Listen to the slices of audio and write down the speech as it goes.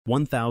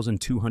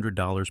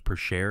$1,200 per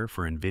share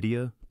for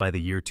Nvidia by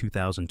the year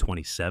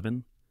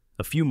 2027?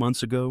 A few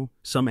months ago,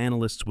 some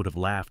analysts would have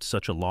laughed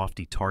such a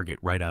lofty target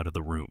right out of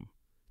the room.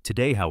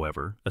 Today,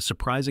 however, a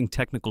surprising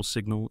technical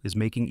signal is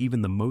making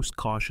even the most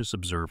cautious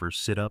observers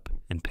sit up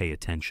and pay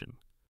attention.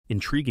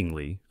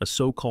 Intriguingly, a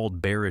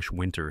so-called bearish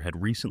winter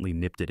had recently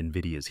nipped at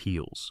Nvidia's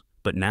heels,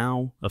 but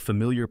now a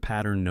familiar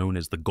pattern known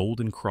as the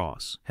Golden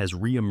Cross has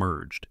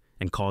re-emerged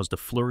and caused a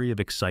flurry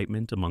of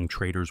excitement among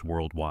traders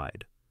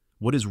worldwide.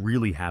 What is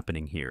really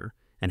happening here,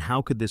 and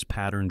how could this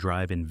pattern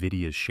drive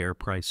Nvidia's share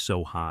price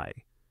so high?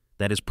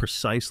 That is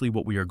precisely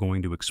what we are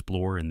going to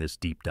explore in this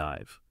deep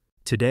dive.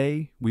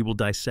 Today, we will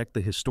dissect the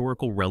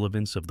historical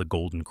relevance of the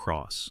Golden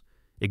Cross,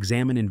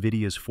 examine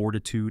Nvidia's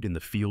fortitude in the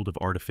field of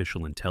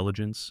artificial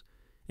intelligence,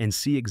 and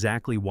see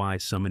exactly why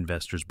some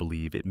investors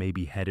believe it may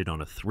be headed on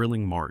a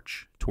thrilling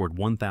march toward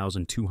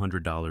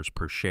 $1,200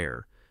 per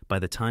share by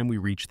the time we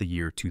reach the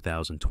year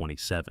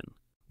 2027.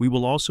 We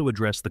will also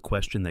address the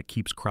question that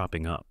keeps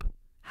cropping up.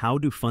 How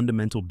do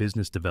fundamental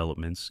business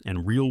developments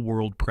and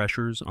real-world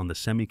pressures on the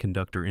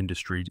semiconductor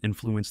industry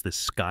influence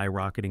this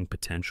skyrocketing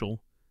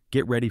potential?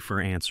 Get ready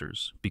for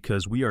answers,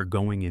 because we are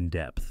going in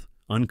depth,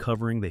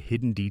 uncovering the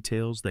hidden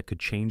details that could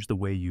change the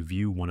way you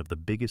view one of the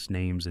biggest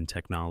names in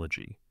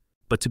technology.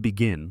 But to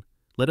begin,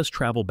 let us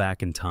travel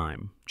back in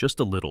time, just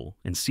a little,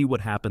 and see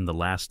what happened the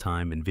last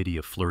time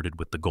Nvidia flirted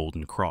with the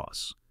Golden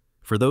Cross.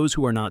 For those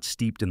who are not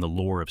steeped in the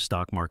lore of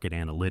stock market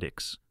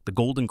analytics, the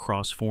Golden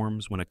Cross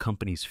forms when a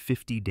company's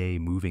 50-day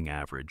moving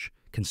average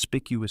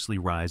conspicuously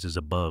rises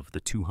above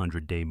the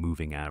 200-day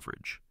moving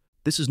average.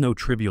 This is no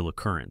trivial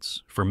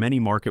occurrence. For many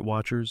market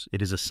watchers,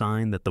 it is a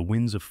sign that the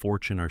winds of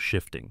fortune are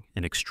shifting,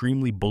 an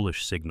extremely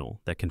bullish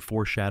signal that can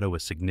foreshadow a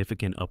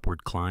significant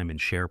upward climb in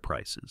share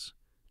prices.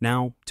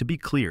 Now, to be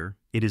clear,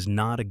 it is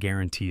not a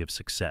guarantee of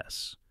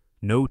success.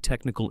 No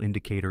technical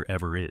indicator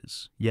ever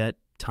is. Yet,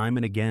 time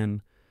and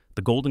again,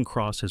 the Golden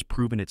Cross has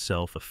proven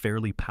itself a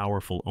fairly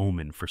powerful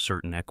omen for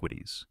certain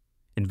equities.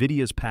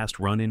 Nvidia's past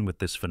run-in with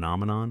this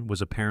phenomenon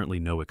was apparently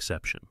no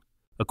exception.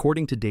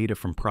 According to data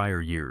from prior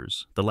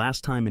years, the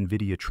last time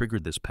Nvidia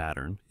triggered this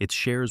pattern, its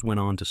shares went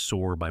on to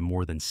soar by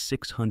more than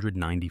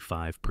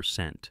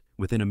 695%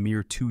 within a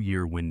mere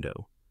 2-year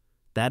window.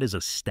 That is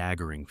a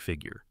staggering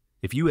figure.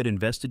 If you had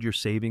invested your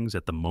savings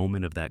at the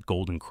moment of that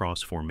Golden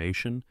Cross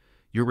formation,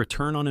 your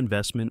return on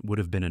investment would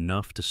have been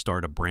enough to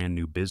start a brand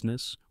new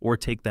business or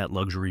take that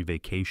luxury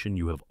vacation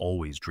you have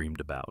always dreamed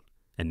about.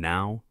 And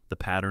now, the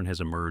pattern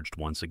has emerged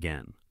once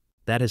again.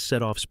 That has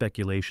set off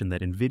speculation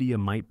that Nvidia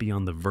might be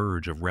on the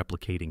verge of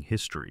replicating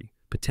history,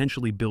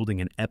 potentially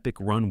building an epic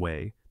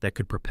runway that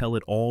could propel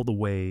it all the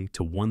way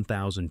to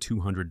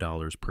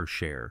 $1,200 per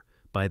share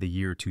by the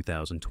year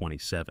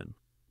 2027.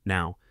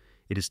 Now,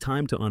 it is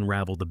time to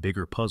unravel the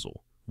bigger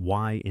puzzle.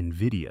 Why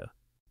Nvidia?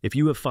 If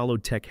you have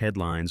followed tech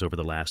headlines over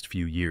the last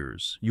few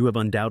years, you have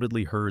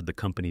undoubtedly heard the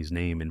company's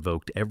name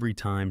invoked every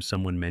time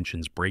someone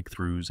mentions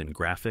breakthroughs in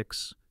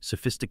graphics,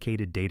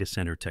 sophisticated data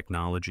center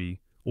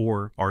technology,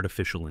 or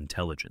artificial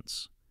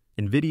intelligence.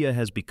 Nvidia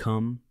has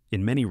become,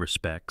 in many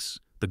respects,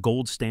 the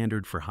gold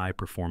standard for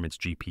high-performance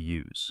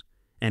GPUs.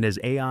 And as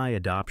AI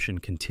adoption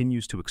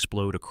continues to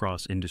explode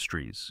across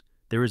industries,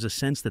 there is a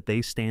sense that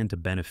they stand to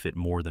benefit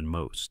more than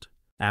most.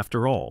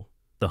 After all,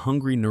 the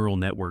hungry neural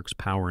networks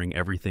powering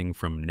everything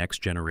from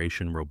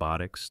next-generation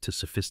robotics to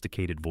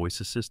sophisticated voice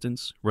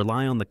assistants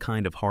rely on the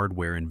kind of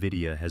hardware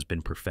Nvidia has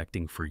been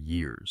perfecting for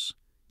years.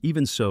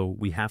 Even so,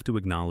 we have to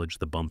acknowledge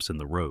the bumps in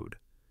the road.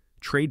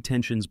 Trade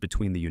tensions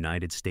between the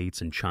United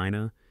States and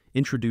China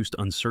introduced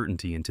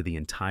uncertainty into the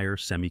entire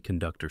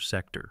semiconductor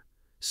sector.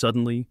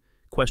 Suddenly,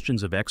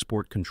 questions of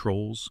export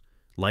controls,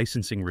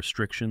 licensing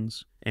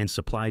restrictions, and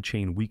supply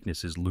chain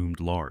weaknesses loomed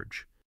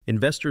large.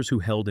 Investors who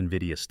held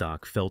Nvidia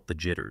stock felt the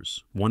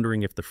jitters,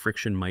 wondering if the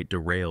friction might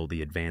derail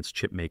the advanced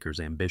chipmakers'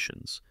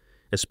 ambitions,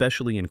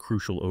 especially in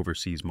crucial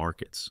overseas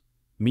markets.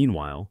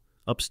 Meanwhile,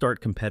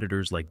 upstart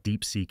competitors like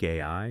DeepSeek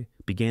AI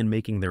began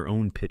making their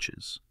own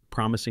pitches,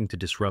 promising to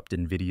disrupt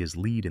Nvidia's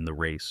lead in the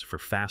race for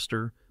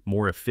faster,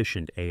 more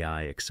efficient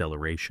AI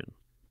acceleration.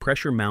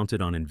 Pressure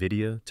mounted on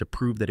Nvidia to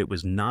prove that it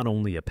was not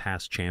only a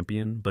past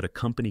champion, but a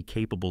company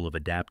capable of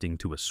adapting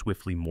to a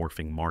swiftly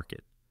morphing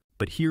market.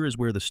 But here is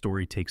where the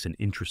story takes an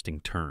interesting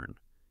turn.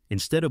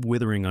 Instead of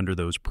withering under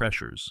those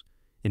pressures,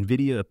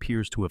 Nvidia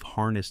appears to have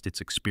harnessed its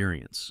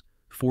experience,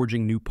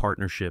 forging new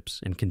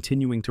partnerships and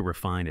continuing to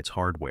refine its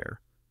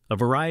hardware. A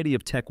variety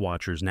of tech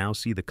watchers now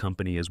see the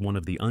company as one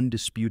of the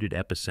undisputed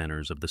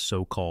epicenters of the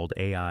so-called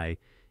AI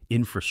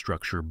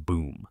infrastructure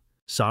boom.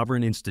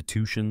 Sovereign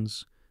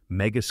institutions,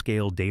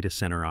 mega-scale data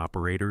center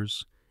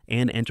operators,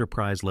 and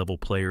enterprise-level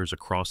players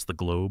across the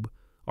globe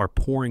are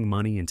pouring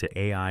money into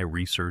AI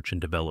research and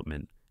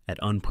development at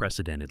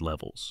unprecedented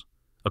levels.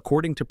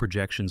 According to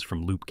projections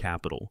from Loop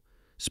Capital,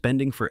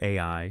 spending for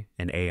AI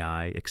and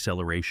AI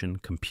acceleration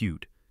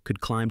compute could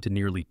climb to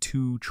nearly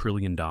 $2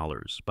 trillion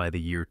by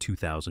the year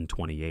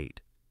 2028.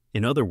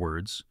 In other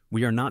words,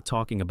 we are not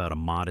talking about a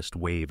modest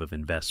wave of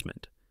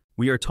investment.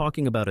 We are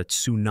talking about a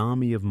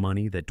tsunami of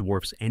money that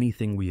dwarfs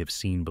anything we have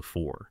seen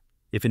before.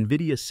 If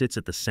Nvidia sits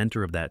at the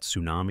center of that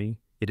tsunami,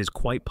 it is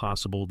quite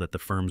possible that the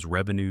firm's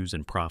revenues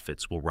and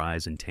profits will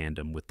rise in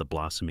tandem with the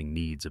blossoming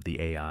needs of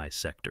the AI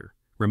sector.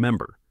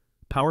 Remember,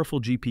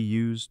 powerful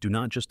GPUs do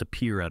not just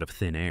appear out of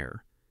thin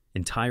air.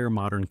 Entire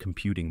modern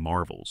computing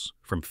marvels,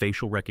 from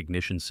facial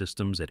recognition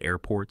systems at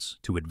airports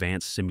to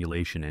advanced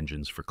simulation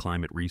engines for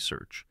climate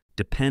research,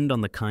 depend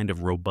on the kind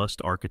of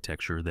robust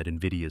architecture that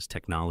Nvidia's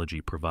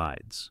technology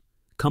provides.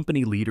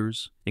 Company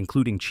leaders,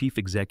 including Chief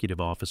Executive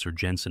Officer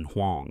Jensen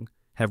Huang,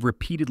 have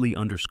repeatedly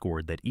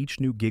underscored that each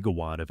new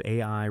gigawatt of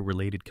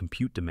AI-related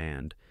compute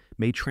demand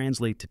may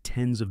translate to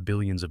tens of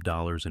billions of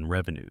dollars in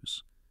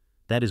revenues.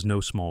 That is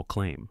no small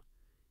claim.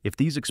 If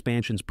these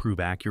expansions prove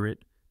accurate,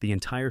 the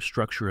entire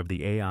structure of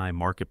the AI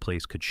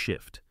marketplace could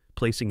shift,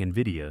 placing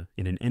Nvidia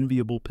in an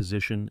enviable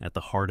position at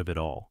the heart of it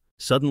all.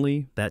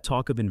 Suddenly, that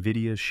talk of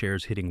Nvidia's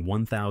shares hitting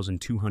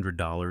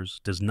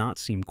 $1,200 does not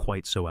seem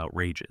quite so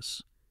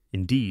outrageous.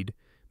 Indeed,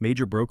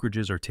 major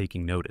brokerages are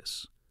taking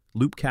notice.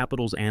 Loop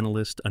Capital's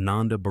analyst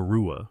Ananda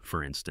Barua,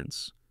 for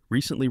instance,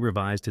 recently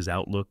revised his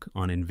outlook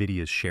on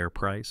Nvidia's share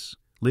price,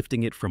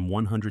 lifting it from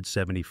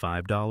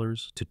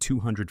 $175 to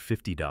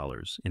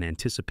 $250 in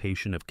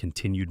anticipation of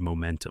continued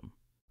momentum.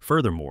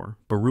 Furthermore,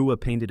 Barua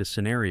painted a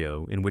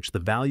scenario in which the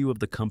value of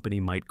the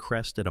company might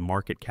crest at a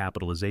market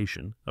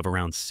capitalization of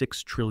around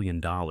 $6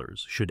 trillion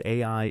should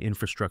AI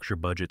infrastructure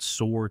budgets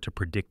soar to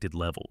predicted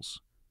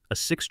levels. A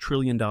 $6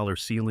 trillion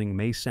ceiling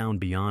may sound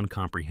beyond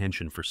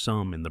comprehension for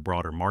some in the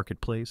broader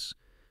marketplace,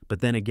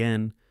 but then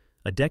again,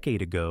 a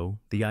decade ago,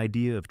 the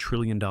idea of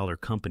trillion-dollar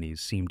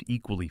companies seemed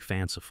equally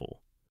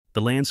fanciful.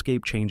 The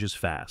landscape changes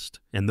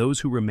fast, and those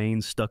who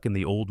remain stuck in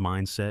the old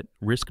mindset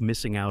risk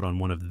missing out on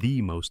one of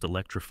the most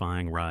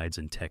electrifying rides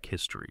in tech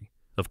history.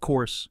 Of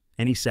course,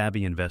 any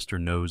savvy investor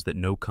knows that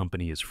no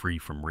company is free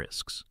from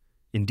risks.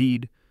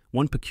 Indeed,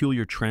 one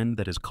peculiar trend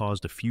that has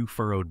caused a few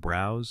furrowed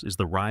brows is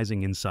the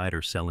rising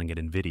insider selling at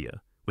Nvidia,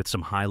 with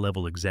some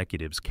high-level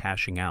executives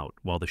cashing out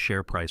while the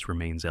share price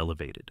remains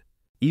elevated.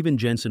 Even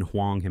Jensen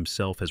Huang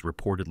himself has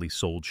reportedly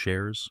sold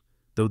shares,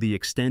 though the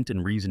extent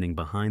and reasoning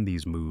behind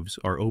these moves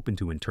are open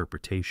to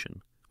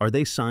interpretation. Are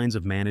they signs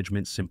of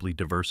management simply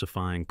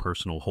diversifying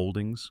personal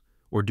holdings,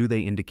 or do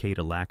they indicate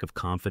a lack of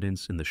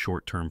confidence in the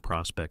short-term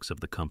prospects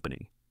of the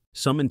company?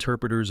 Some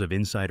interpreters of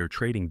insider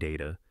trading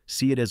data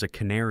see it as a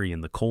canary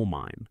in the coal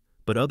mine,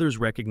 but others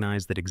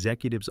recognize that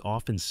executives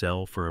often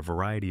sell for a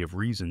variety of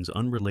reasons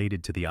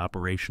unrelated to the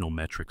operational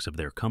metrics of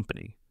their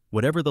company.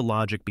 Whatever the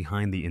logic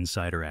behind the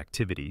insider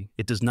activity,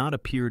 it does not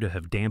appear to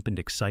have dampened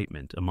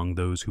excitement among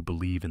those who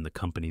believe in the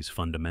company's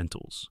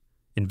fundamentals.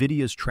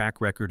 Nvidia's track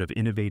record of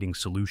innovating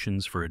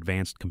solutions for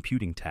advanced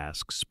computing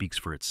tasks speaks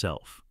for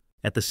itself.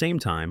 At the same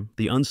time,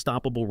 the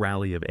unstoppable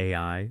rally of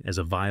AI as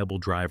a viable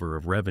driver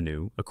of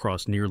revenue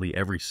across nearly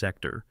every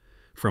sector,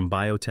 from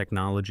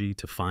biotechnology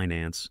to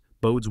finance,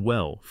 bodes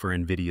well for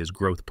Nvidia's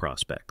growth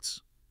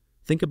prospects.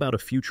 Think about a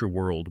future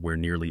world where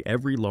nearly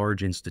every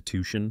large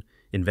institution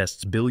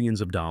invests billions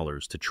of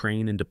dollars to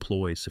train and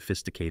deploy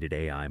sophisticated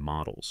AI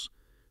models.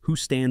 Who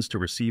stands to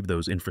receive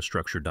those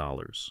infrastructure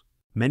dollars?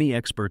 Many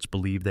experts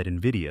believe that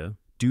Nvidia,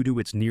 due to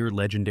its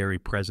near-legendary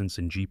presence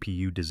in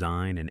GPU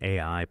design and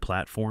AI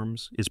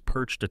platforms, is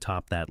perched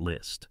atop that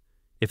list.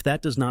 If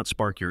that does not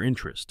spark your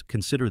interest,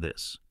 consider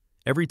this.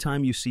 Every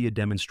time you see a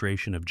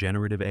demonstration of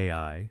generative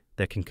AI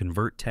that can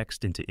convert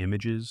text into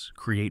images,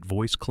 create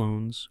voice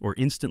clones, or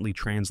instantly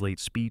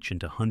translate speech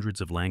into hundreds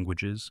of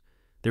languages,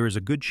 there is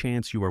a good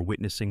chance you are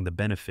witnessing the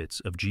benefits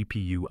of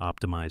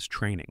GPU-optimized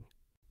training.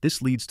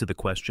 This leads to the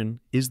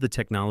question, is the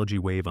technology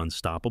wave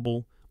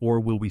unstoppable, or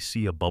will we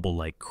see a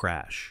bubble-like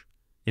crash?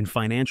 In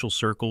financial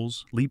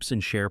circles, leaps in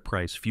share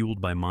price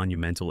fueled by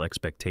monumental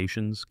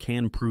expectations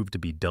can prove to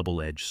be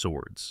double-edged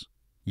swords.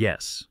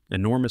 Yes,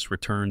 enormous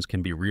returns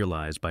can be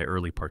realized by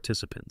early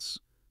participants,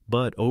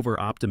 but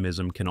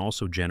over-optimism can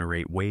also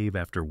generate wave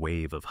after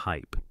wave of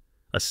hype.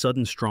 A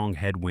sudden strong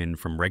headwind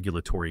from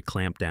regulatory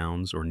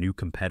clampdowns or new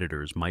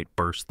competitors might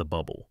burst the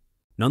bubble.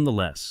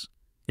 Nonetheless,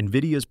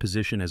 Nvidia's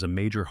position as a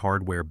major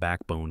hardware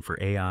backbone for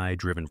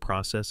AI-driven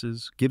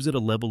processes gives it a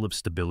level of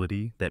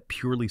stability that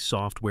purely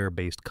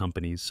software-based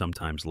companies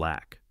sometimes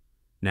lack.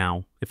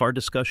 Now, if our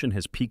discussion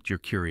has piqued your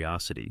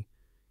curiosity,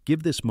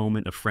 give this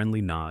moment a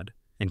friendly nod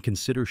and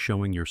consider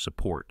showing your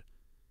support.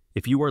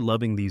 If you are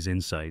loving these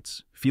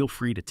insights, feel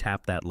free to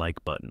tap that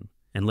like button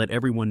and let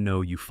everyone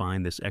know you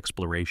find this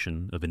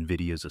exploration of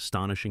Nvidia's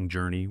astonishing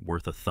journey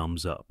worth a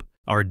thumbs up.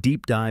 Our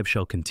deep dive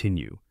shall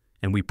continue,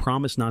 and we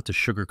promise not to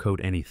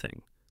sugarcoat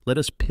anything. Let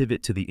us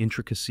pivot to the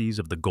intricacies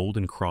of the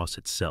Golden Cross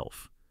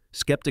itself.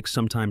 Skeptics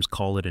sometimes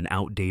call it an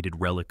outdated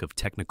relic of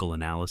technical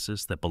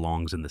analysis that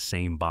belongs in the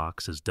same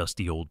box as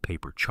dusty old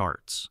paper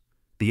charts.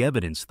 The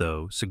evidence,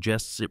 though,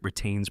 suggests it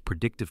retains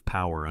predictive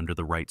power under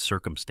the right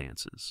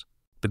circumstances.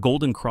 The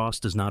Golden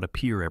Cross does not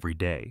appear every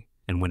day,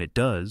 and when it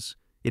does,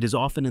 it is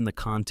often in the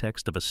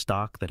context of a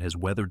stock that has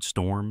weathered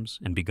storms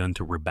and begun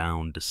to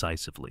rebound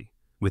decisively.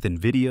 With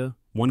Nvidia,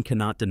 one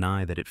cannot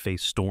deny that it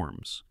faced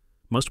storms.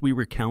 Must we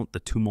recount the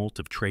tumult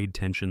of trade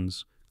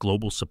tensions,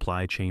 global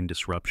supply chain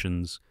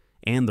disruptions,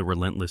 and the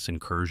relentless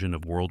incursion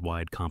of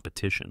worldwide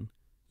competition.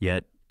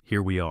 Yet,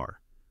 here we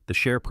are. The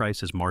share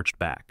price has marched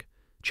back,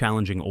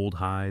 challenging old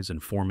highs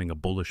and forming a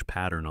bullish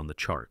pattern on the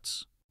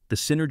charts. The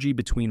synergy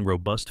between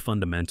robust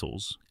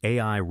fundamentals,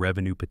 AI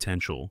revenue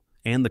potential,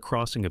 and the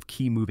crossing of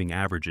key moving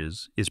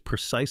averages is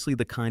precisely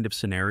the kind of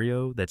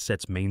scenario that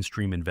sets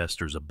mainstream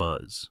investors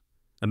abuzz.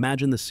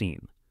 Imagine the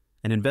scene.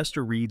 An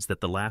investor reads that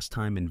the last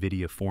time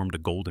Nvidia formed a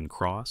golden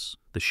cross,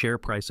 the share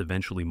price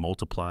eventually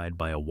multiplied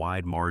by a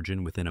wide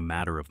margin within a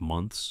matter of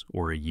months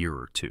or a year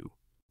or two.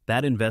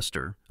 That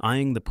investor,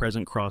 eyeing the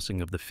present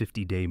crossing of the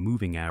 50-day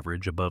moving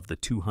average above the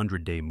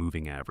 200-day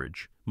moving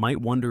average,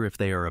 might wonder if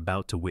they are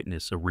about to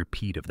witness a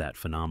repeat of that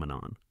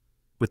phenomenon.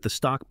 With the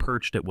stock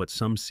perched at what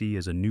some see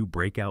as a new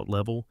breakout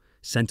level,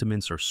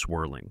 sentiments are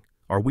swirling.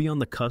 Are we on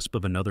the cusp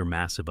of another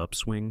massive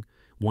upswing,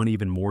 one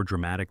even more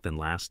dramatic than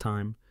last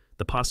time?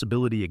 The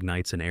possibility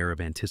ignites an air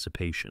of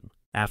anticipation.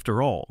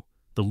 After all,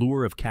 the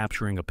lure of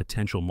capturing a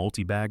potential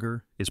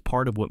multi-bagger is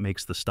part of what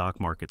makes the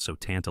stock market so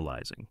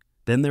tantalizing.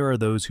 Then there are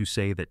those who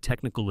say that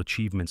technical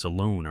achievements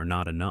alone are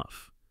not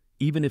enough.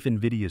 Even if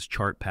Nvidia's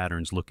chart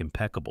patterns look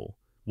impeccable,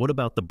 what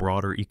about the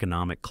broader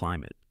economic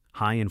climate?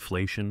 High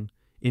inflation,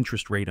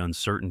 interest rate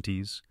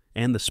uncertainties,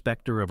 and the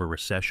specter of a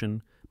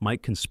recession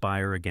might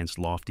conspire against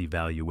lofty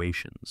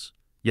valuations.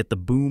 Yet the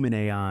boom in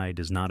AI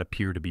does not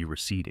appear to be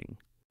receding.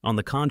 On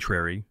the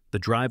contrary, the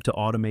drive to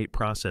automate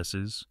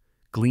processes,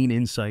 glean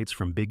insights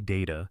from big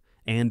data,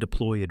 and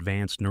deploy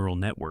advanced neural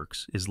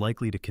networks is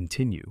likely to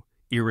continue,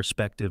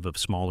 irrespective of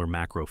smaller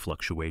macro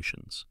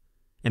fluctuations.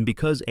 And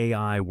because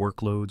AI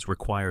workloads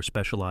require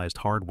specialized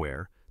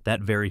hardware,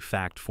 that very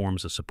fact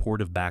forms a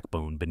supportive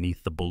backbone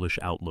beneath the bullish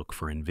outlook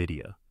for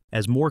Nvidia.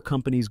 As more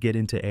companies get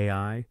into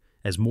AI,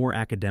 as more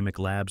academic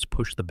labs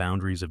push the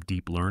boundaries of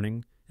deep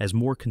learning, as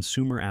more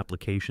consumer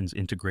applications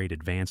integrate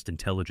advanced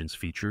intelligence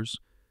features,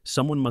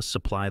 someone must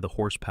supply the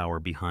horsepower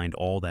behind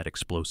all that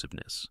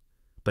explosiveness.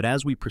 But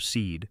as we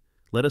proceed,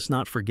 let us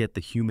not forget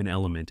the human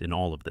element in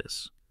all of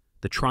this.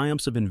 The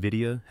triumphs of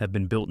Nvidia have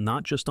been built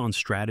not just on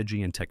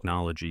strategy and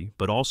technology,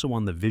 but also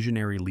on the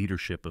visionary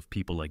leadership of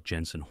people like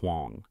Jensen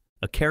Huang.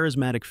 A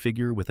charismatic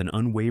figure with an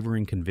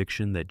unwavering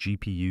conviction that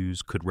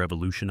GPUs could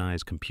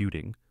revolutionize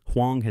computing,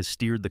 Huang has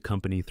steered the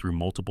company through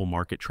multiple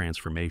market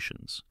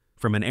transformations.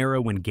 From an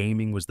era when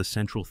gaming was the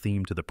central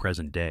theme to the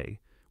present day,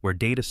 where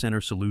data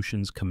center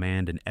solutions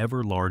command an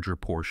ever larger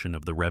portion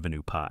of the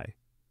revenue pie.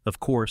 Of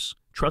course,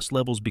 trust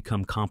levels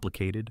become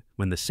complicated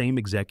when the same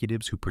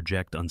executives who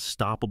project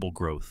unstoppable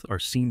growth are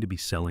seen to be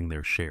selling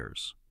their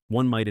shares.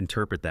 One might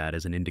interpret that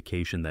as an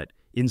indication that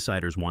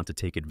insiders want to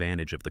take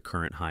advantage of the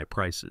current high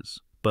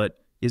prices.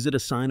 But is it a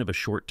sign of a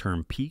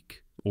short-term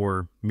peak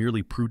or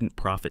merely prudent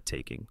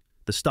profit-taking?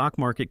 The stock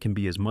market can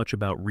be as much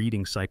about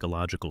reading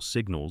psychological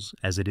signals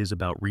as it is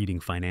about reading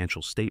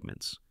financial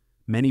statements.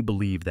 Many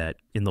believe that,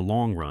 in the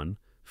long run,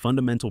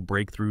 fundamental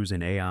breakthroughs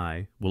in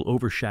AI will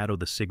overshadow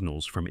the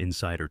signals from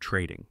insider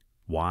trading.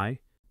 Why?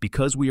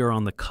 Because we are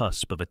on the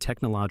cusp of a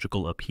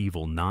technological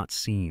upheaval not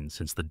seen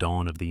since the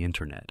dawn of the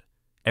internet.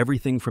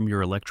 Everything from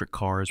your electric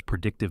car's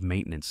predictive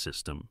maintenance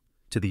system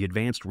to the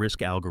advanced risk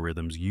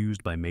algorithms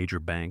used by major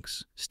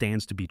banks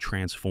stands to be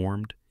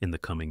transformed in the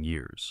coming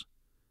years.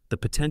 The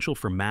potential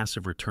for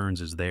massive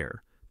returns is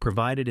there,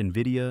 provided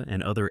Nvidia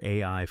and other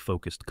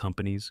AI-focused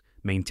companies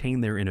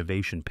maintain their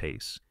innovation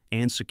pace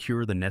and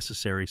secure the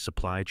necessary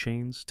supply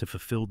chains to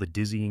fulfill the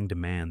dizzying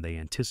demand they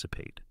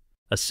anticipate.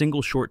 A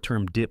single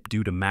short-term dip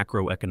due to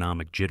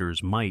macroeconomic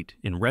jitters might,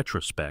 in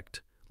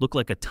retrospect, look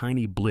like a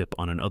tiny blip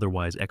on an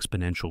otherwise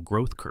exponential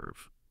growth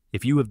curve.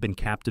 If you have been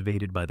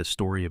captivated by the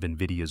story of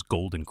Nvidia's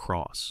golden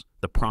cross,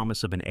 the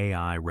promise of an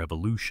AI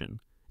revolution,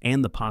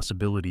 and the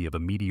possibility of a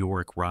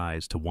meteoric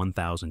rise to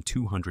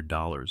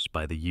 $1,200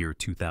 by the year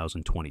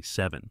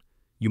 2027,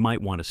 you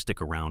might want to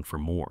stick around for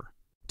more.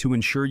 To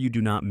ensure you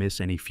do not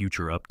miss any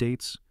future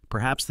updates,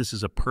 perhaps this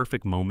is a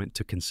perfect moment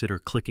to consider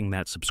clicking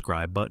that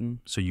subscribe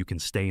button so you can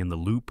stay in the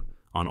loop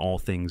on all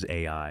things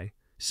AI,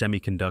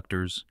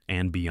 semiconductors,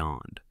 and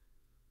beyond.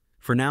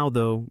 For now,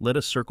 though, let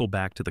us circle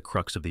back to the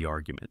crux of the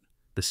argument: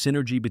 the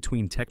synergy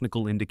between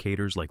technical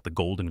indicators like the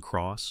Golden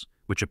Cross,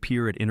 which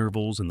appear at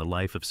intervals in the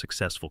life of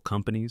successful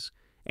companies,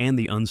 and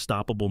the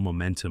unstoppable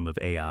momentum of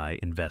AI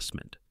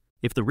investment.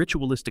 If the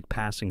ritualistic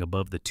passing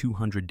above the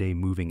 200-day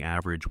moving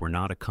average were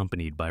not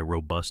accompanied by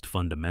robust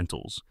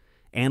fundamentals,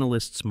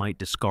 analysts might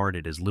discard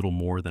it as little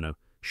more than a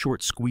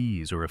short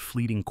squeeze or a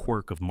fleeting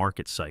quirk of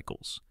market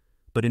cycles.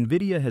 But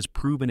Nvidia has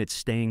proven its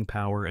staying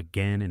power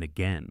again and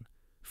again,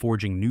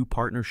 forging new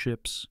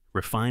partnerships,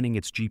 refining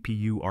its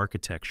GPU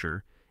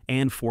architecture,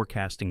 and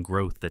forecasting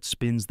growth that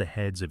spins the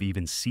heads of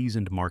even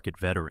seasoned market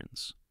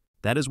veterans.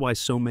 That is why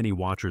so many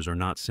watchers are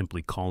not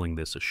simply calling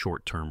this a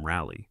short-term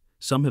rally.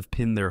 Some have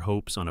pinned their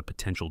hopes on a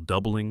potential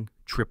doubling,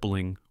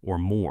 tripling, or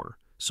more,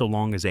 so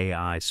long as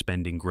AI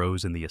spending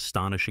grows in the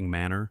astonishing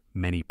manner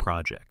many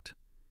project.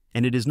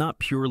 And it is not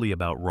purely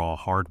about raw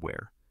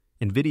hardware.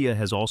 Nvidia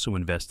has also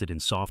invested in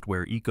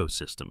software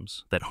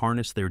ecosystems that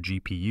harness their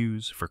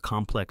GPUs for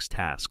complex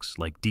tasks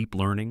like deep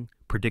learning,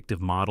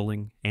 predictive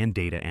modeling, and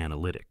data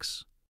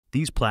analytics.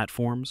 These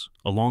platforms,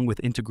 along with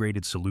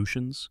integrated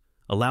solutions,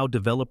 allow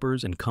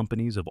developers and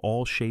companies of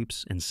all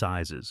shapes and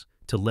sizes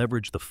to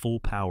leverage the full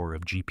power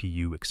of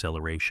GPU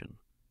acceleration.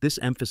 This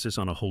emphasis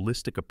on a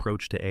holistic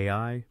approach to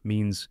AI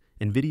means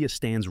NVIDIA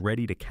stands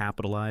ready to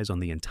capitalize on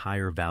the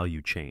entire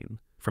value chain,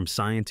 from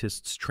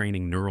scientists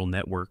training neural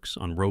networks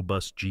on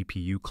robust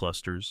GPU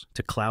clusters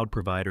to cloud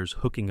providers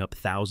hooking up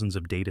thousands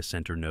of data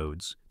center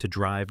nodes to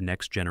drive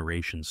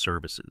next-generation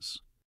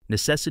services.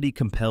 Necessity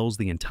compels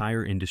the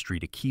entire industry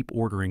to keep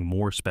ordering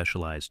more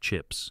specialized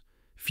chips,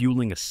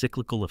 fueling a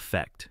cyclical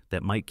effect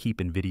that might keep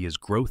NVIDIA's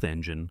growth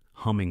engine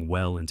humming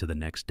well into the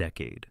next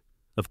decade.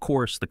 Of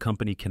course, the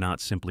company cannot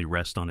simply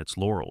rest on its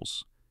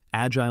laurels.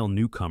 Agile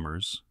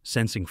newcomers,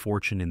 sensing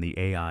fortune in the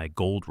AI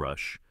gold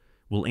rush,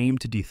 will aim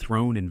to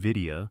dethrone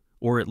NVIDIA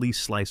or at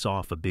least slice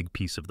off a big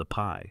piece of the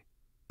pie.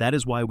 That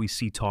is why we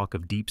see talk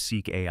of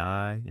DeepSeek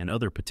AI and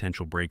other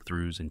potential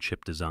breakthroughs in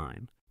chip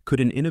design. Could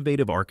an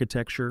innovative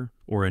architecture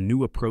or a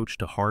new approach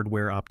to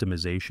hardware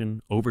optimization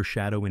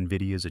overshadow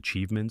NVIDIA's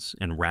achievements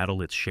and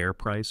rattle its share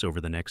price over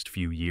the next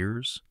few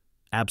years?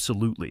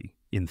 Absolutely,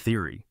 in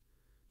theory.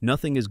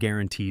 Nothing is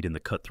guaranteed in the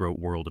cutthroat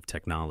world of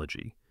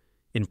technology.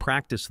 In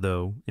practice,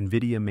 though,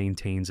 NVIDIA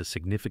maintains a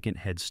significant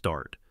head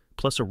start,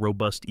 plus a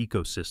robust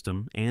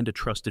ecosystem and a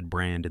trusted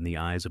brand in the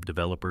eyes of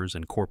developers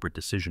and corporate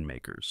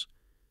decision-makers.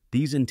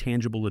 These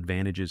intangible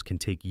advantages can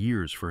take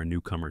years for a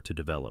newcomer to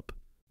develop.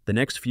 The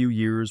next few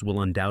years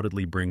will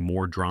undoubtedly bring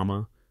more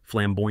drama,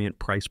 flamboyant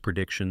price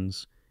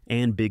predictions,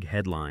 and big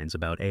headlines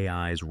about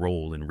AI's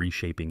role in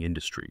reshaping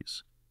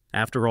industries.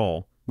 After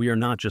all, we are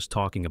not just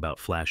talking about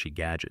flashy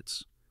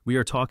gadgets. We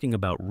are talking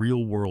about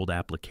real-world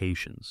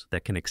applications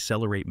that can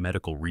accelerate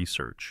medical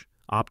research,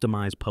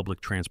 optimize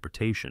public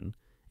transportation,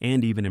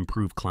 and even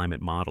improve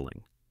climate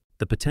modeling.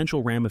 The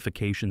potential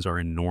ramifications are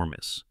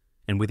enormous,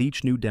 and with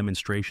each new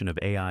demonstration of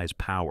AI's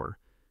power,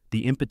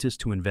 the impetus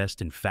to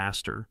invest in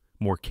faster,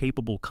 more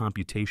capable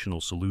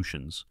computational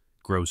solutions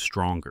grows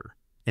stronger.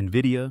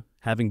 NVIDIA,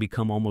 having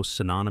become almost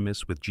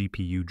synonymous with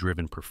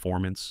GPU-driven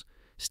performance,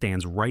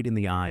 stands right in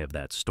the eye of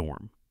that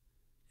storm.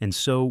 And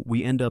so,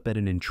 we end up at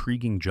an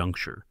intriguing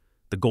juncture.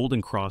 The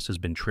golden cross has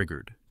been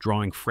triggered,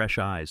 drawing fresh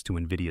eyes to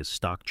NVIDIA's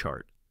stock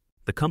chart.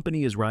 The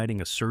company is riding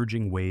a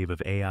surging wave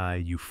of AI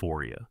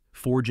euphoria,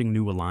 forging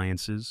new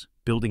alliances,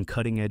 building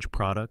cutting-edge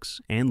products,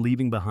 and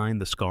leaving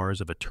behind the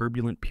scars of a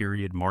turbulent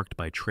period marked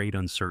by trade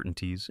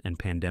uncertainties and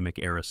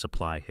pandemic-era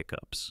supply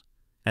hiccups.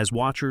 As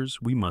watchers,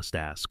 we must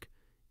ask,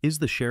 is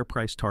the share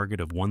price target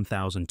of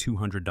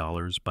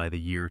 $1,200 by the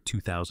year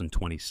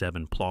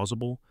 2027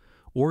 plausible,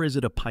 or is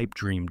it a pipe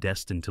dream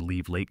destined to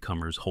leave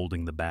latecomers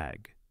holding the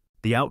bag?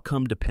 The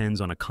outcome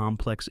depends on a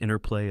complex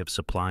interplay of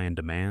supply and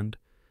demand,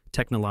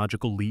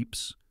 technological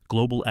leaps,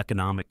 global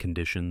economic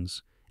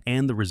conditions,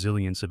 and the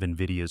resilience of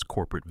NVIDIA's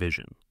corporate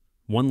vision.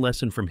 One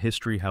lesson from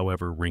history,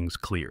 however, rings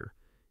clear.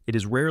 It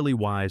is rarely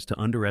wise to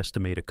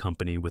underestimate a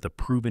company with a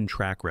proven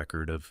track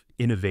record of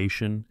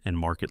innovation and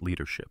market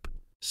leadership.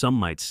 Some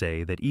might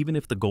say that even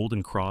if the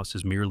Golden Cross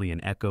is merely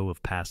an echo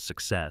of past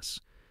success,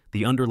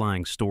 the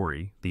underlying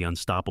story, the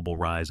unstoppable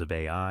rise of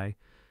AI,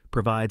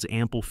 provides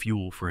ample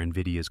fuel for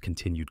NVIDIA's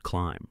continued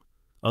climb.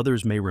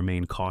 Others may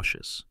remain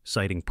cautious,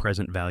 citing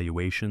present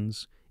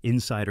valuations,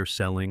 insider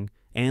selling,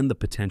 and the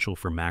potential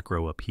for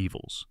macro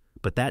upheavals.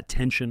 But that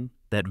tension,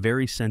 that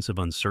very sense of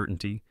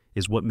uncertainty,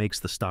 is what makes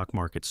the stock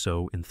market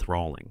so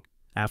enthralling.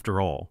 After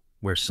all,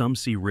 where some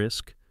see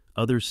risk,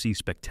 others see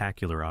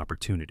spectacular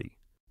opportunity.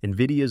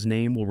 NVIDIA's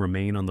name will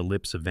remain on the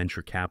lips of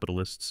venture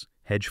capitalists,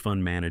 hedge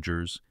fund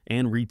managers,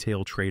 and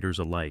retail traders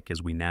alike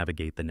as we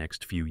navigate the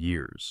next few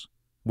years.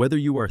 Whether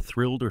you are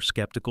thrilled or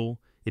skeptical,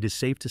 it is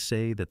safe to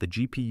say that the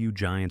GPU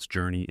giant's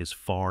journey is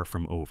far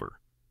from over.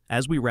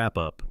 As we wrap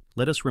up,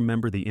 let us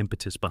remember the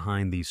impetus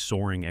behind these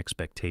soaring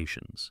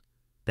expectations.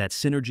 That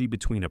synergy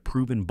between a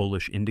proven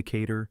bullish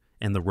indicator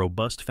and the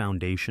robust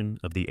foundation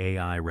of the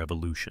AI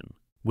revolution.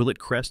 Will it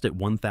crest at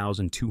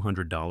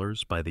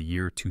 $1,200 by the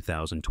year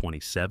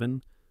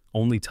 2027?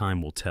 Only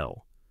time will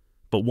tell.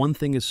 But one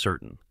thing is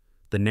certain.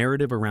 The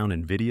narrative around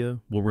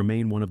NVIDIA will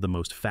remain one of the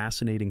most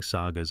fascinating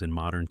sagas in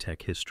modern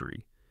tech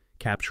history,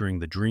 capturing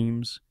the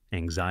dreams,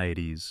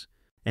 anxieties,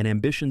 and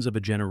ambitions of a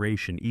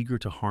generation eager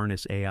to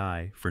harness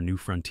AI for new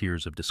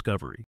frontiers of discovery.